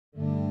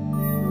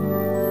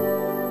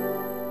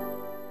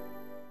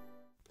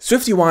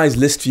SwiftUI's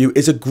list view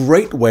is a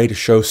great way to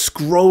show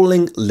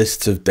scrolling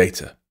lists of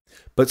data.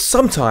 But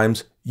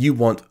sometimes you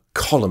want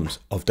columns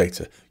of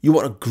data. You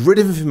want a grid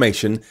of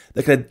information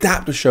that can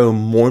adapt to show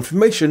more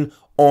information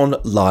on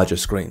larger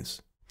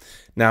screens.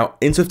 Now,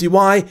 in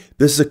SwiftUI,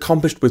 this is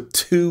accomplished with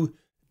two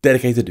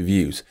dedicated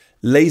views: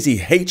 lazy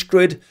H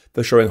grid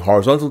for showing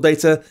horizontal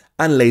data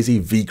and lazy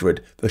V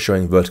grid for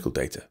showing vertical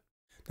data.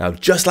 Now,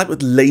 just like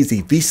with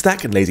lazy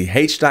VStack and lazy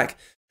HStack,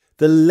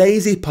 the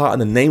lazy part in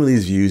the name of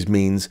these views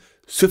means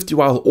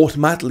SwiftUI will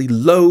automatically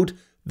load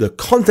the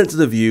contents of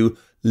the view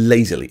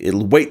lazily.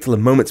 It'll wait till the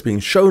moment's being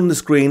shown on the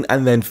screen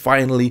and then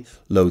finally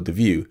load the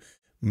view,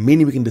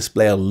 meaning we can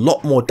display a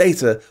lot more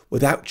data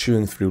without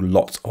chewing through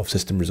lots of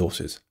system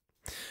resources.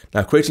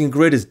 Now, creating a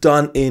grid is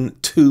done in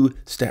two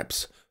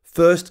steps.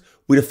 First,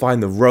 we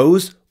define the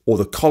rows or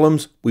the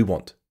columns we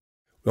want.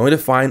 We only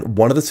define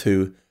one of the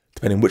two,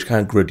 depending on which kind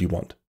of grid you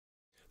want.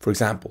 For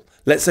example,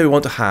 let's say we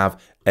want to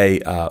have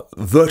a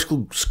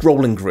vertical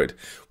scrolling grid.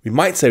 We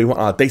might say we want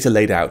our data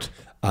laid out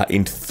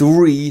in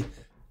 3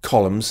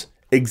 columns,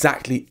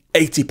 exactly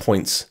 80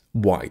 points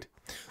wide.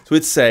 So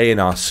let's say in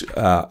our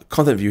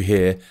content view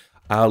here,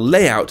 our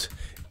layout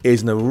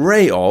is an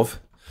array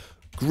of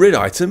grid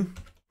item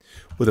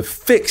with a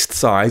fixed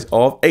size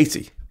of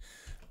 80.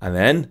 And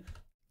then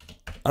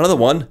another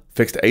one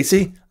fixed to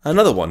 80,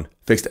 another one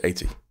fixed to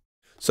 80.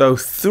 So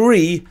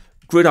 3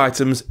 grid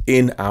items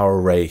in our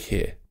array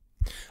here.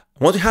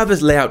 Once we have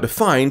this layout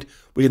defined,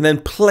 we can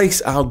then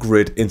place our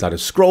grid inside a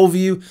scroll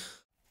view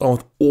along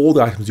with all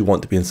the items you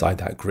want to be inside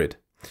that grid.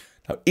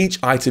 Now, each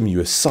item you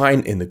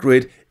assign in the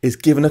grid is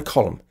given a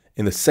column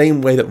in the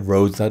same way that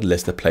rows inside a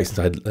list are placed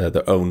inside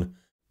their own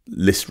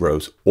list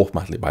rows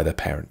automatically by their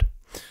parent.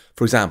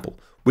 For example,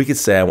 we could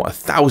say I want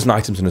 1,000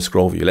 items in a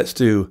scroll view. Let's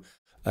do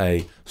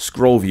a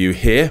scroll view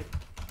here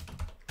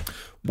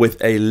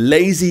with a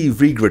lazy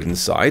V-grid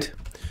inside,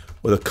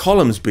 with the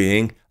columns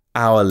being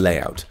our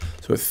layout.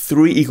 So with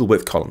 3 equal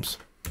width columns.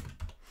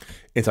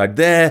 Inside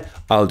there,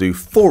 I'll do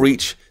for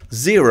each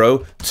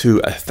 0 to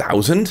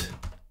 1,000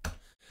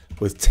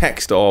 with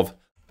text of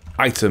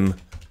item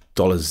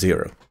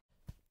 $0.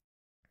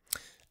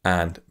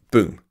 And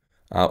boom,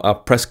 I'll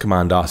press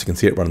Command R so you can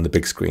see it run on the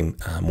big screen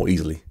more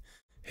easily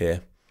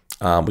here.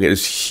 We get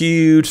this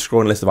huge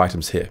scrolling list of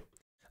items here.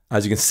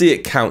 As you can see,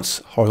 it counts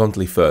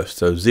horizontally first.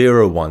 So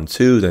 0, 1,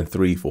 2, then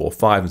 3, 4,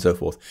 5, and so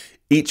forth.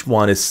 Each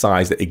one is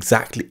sized at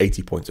exactly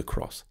 80 points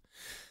across.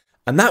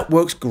 And that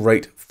works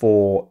great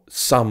for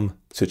some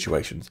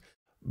situations.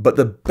 But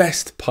the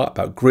best part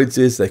about grids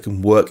is they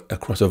can work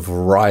across a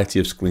variety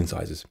of screen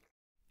sizes.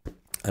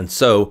 And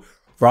so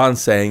rather than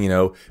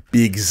saying,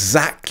 be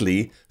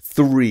exactly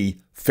 3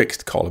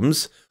 fixed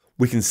columns,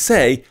 we can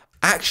say,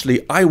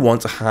 actually, I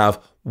want to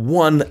have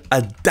 1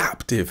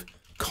 adaptive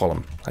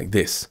column like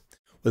this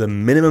with a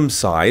minimum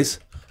size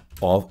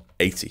of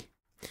 80.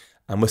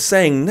 And we're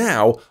saying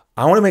now,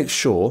 I want to make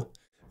sure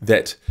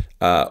that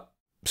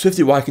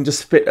SwiftUI can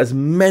just fit as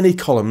many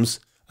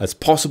columns as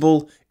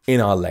possible in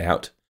our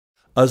layout,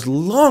 as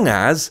long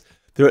as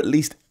they're at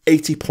least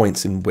 80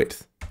 points in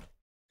width.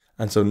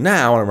 And so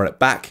now, when I run it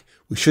back,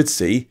 we should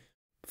see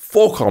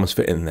 4 columns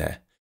fit in there.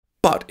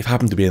 But if I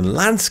happen to be in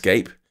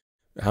landscape,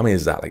 how many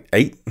is that? Like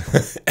 8?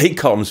 8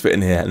 columns fit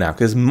in here now,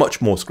 because there's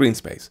much more screen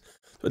space.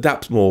 So it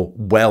adapts more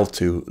well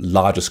to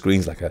larger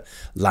screens like a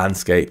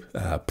landscape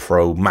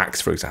Pro Max,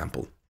 for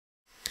example.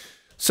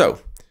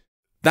 So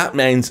that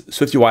means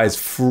SwiftUI is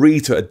free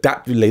to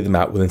adaptively lay them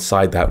out within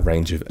inside that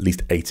range of at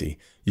least 80.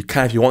 You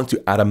can, if you want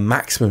to, add a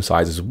maximum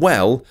size as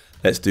well.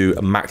 Let's do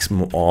a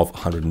maximum of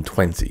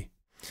 120.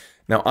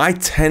 Now, I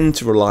tend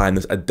to rely on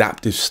this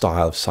adaptive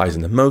style of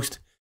sizing the most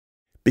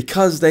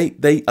because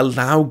they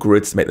allow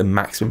grids to make the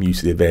maximum use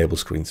of the available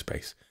screen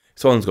space.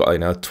 If someone's got a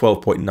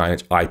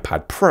 12.9-inch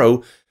iPad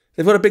Pro,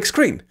 they've got a big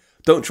screen.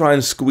 Don't try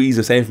and squeeze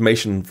the same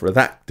information for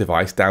that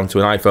device down to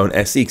an iPhone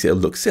SE because it'll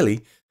look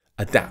silly.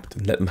 Adapt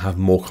and let them have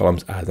more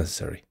columns as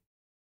necessary.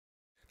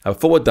 Now,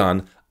 before we're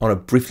done, I want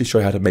to briefly show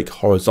you how to make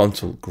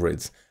horizontal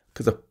grids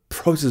because the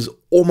process is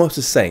almost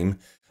the same.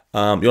 You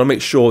want to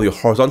make sure your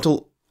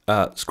horizontal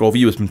scroll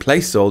view has been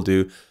placed. So I'll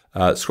do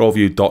scroll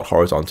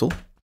view.horizontal.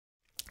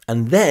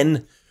 And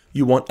then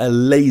you want a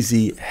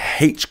lazy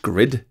H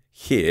grid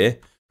here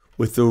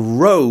with the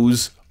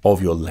rows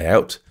of your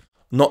layout,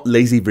 not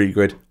lazy V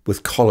grid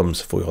with columns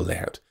for your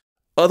layout.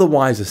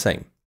 Otherwise the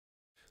same.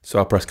 So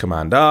I'll press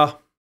Command R.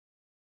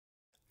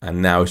 And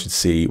now we should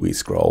see we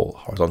scroll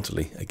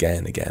horizontally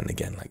again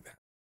like that.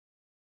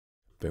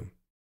 Boom.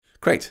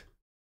 Great.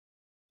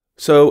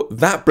 So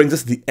that brings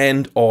us to the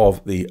end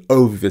of the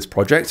overview of this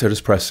project. So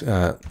just press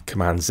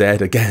Command Z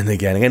again to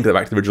go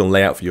back to the original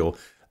layout for your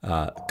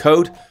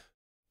code.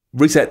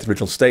 Reset the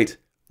original state,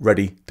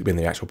 ready to begin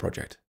the actual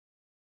project.